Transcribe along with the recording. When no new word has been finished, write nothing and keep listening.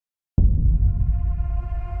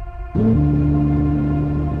You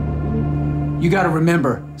gotta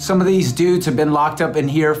remember, some of these dudes have been locked up in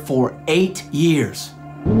here for 8 years.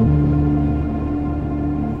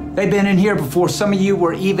 They've been in here before some of you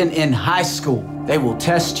were even in high school. They will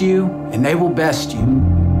test you and they will best you. You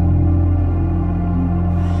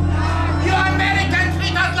Americans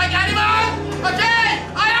treat us like animals! Okay,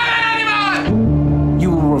 I am an animal! You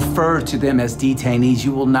will refer to them as detainees.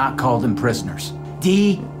 You will not call them prisoners.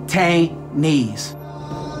 Detainees.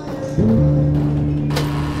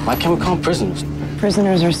 Why can't we call them prisoners?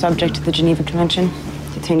 Prisoners are subject to the Geneva Convention.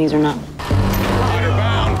 Detainees are not.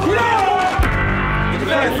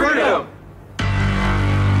 Defend freedom!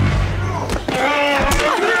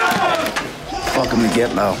 Welcome to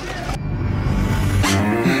Get Low.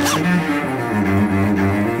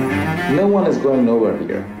 No one is going nowhere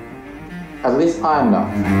here. At least I'm not.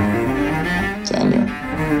 Daniel.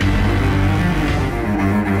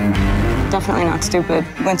 Definitely not stupid.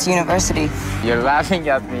 Went to university. You're laughing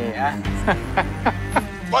at me, eh?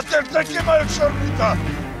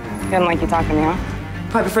 Didn't like you talking to me, huh?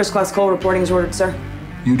 Private first class call reporting is ordered, sir.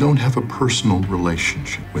 You don't have a personal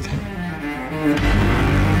relationship with him.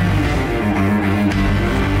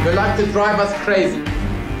 You like to drive us crazy.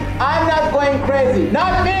 I'm not going crazy,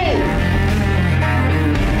 not me!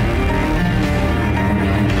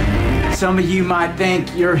 Some of you might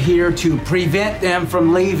think you're here to prevent them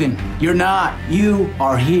from leaving. You're not. You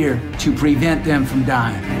are here to prevent them from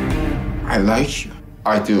dying. I like you.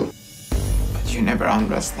 I do. But you never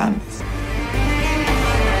understand this.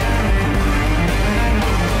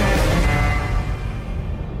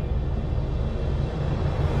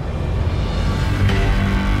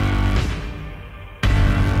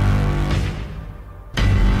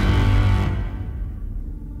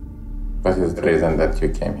 What is the reason that you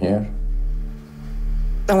came here?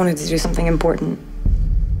 I wanted to do something important.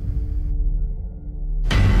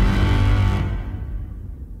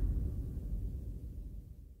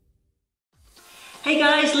 Hey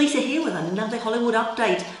guys, Lisa here with another Hollywood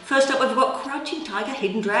update. First up, we've got Crouching Tiger,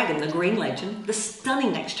 Hidden Dragon, The Green Legend. The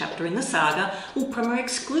stunning next chapter in the saga will premiere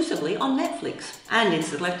exclusively on Netflix and in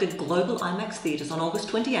selected global IMAX theatres on August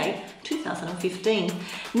 28, 2015.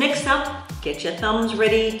 Next up, get your thumbs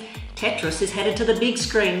ready. Tetris is headed to the big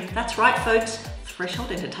screen. That's right, folks.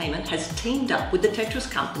 Threshold Entertainment has teamed up with the Tetris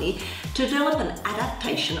company to develop an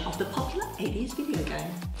adaptation of the popular 80s video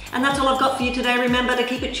game. And that's all I've got for you today. Remember to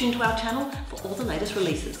keep it tuned to our channel for all the latest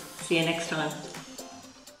releases. See you next time.